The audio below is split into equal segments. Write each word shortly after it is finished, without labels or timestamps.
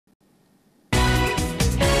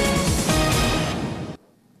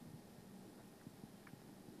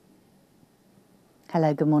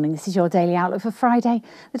Hello, good morning. This is your daily outlook for Friday,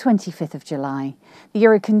 the 25th of July. The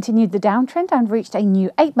euro continued the downtrend and reached a new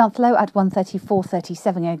 8-month low at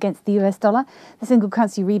 134.37 against the US dollar. The single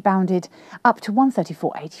currency rebounded up to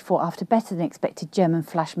 134.84 after better than expected German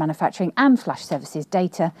flash manufacturing and flash services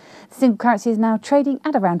data. The single currency is now trading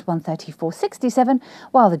at around 134.67,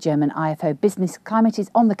 while the German IFO business climate is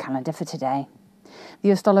on the calendar for today.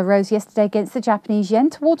 The US dollar rose yesterday against the Japanese yen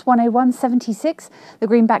towards 101.76. The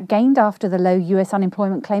greenback gained after the low US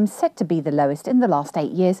unemployment claims set to be the lowest in the last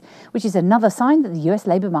 8 years, which is another sign that the US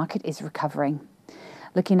labour market is recovering.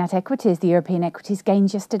 Looking at equities, the European equities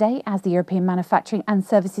gained yesterday as the European manufacturing and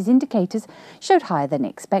services indicators showed higher than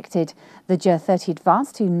expected. The GER 30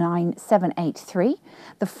 advanced to 9783,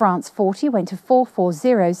 the France 40 went to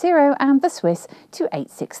 4400 and the Swiss to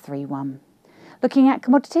 8631. Looking at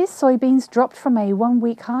commodities, soybeans dropped from a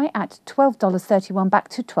one-week high at $12.31 back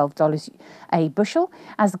to $12 a bushel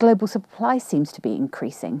as global supply seems to be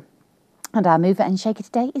increasing. And our mover and shaker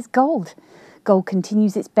today is gold. Gold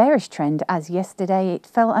continues its bearish trend as yesterday it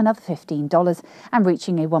fell another $15 and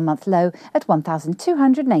reaching a one-month low at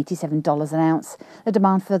 $1,287 an ounce. The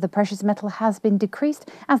demand for the precious metal has been decreased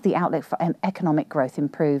as the outlook for economic growth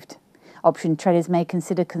improved. Option traders may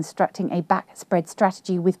consider constructing a back spread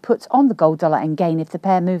strategy with puts on the gold dollar and gain if the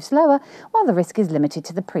pair moves lower, while the risk is limited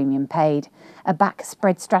to the premium paid. A back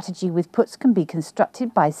spread strategy with puts can be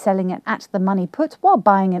constructed by selling an at the money put while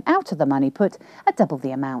buying an out of the money put at double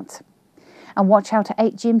the amount. And watch out at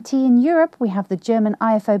 8 GMT in Europe. We have the German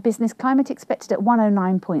IFO business climate expected at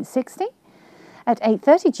 109.60. At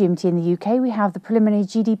 8:30 GMT in the UK, we have the preliminary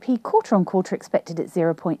GDP quarter-on-quarter expected at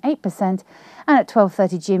 0.8%, and at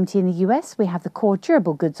 12:30 GMT in the US, we have the core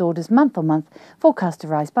durable goods orders month-on-month forecast to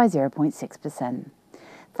rise by 0.6%.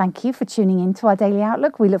 Thank you for tuning in to our Daily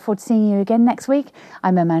Outlook. We look forward to seeing you again next week.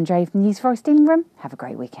 I'm Emma Andre from the easy-forex Dealing Room. Have a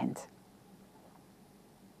great weekend.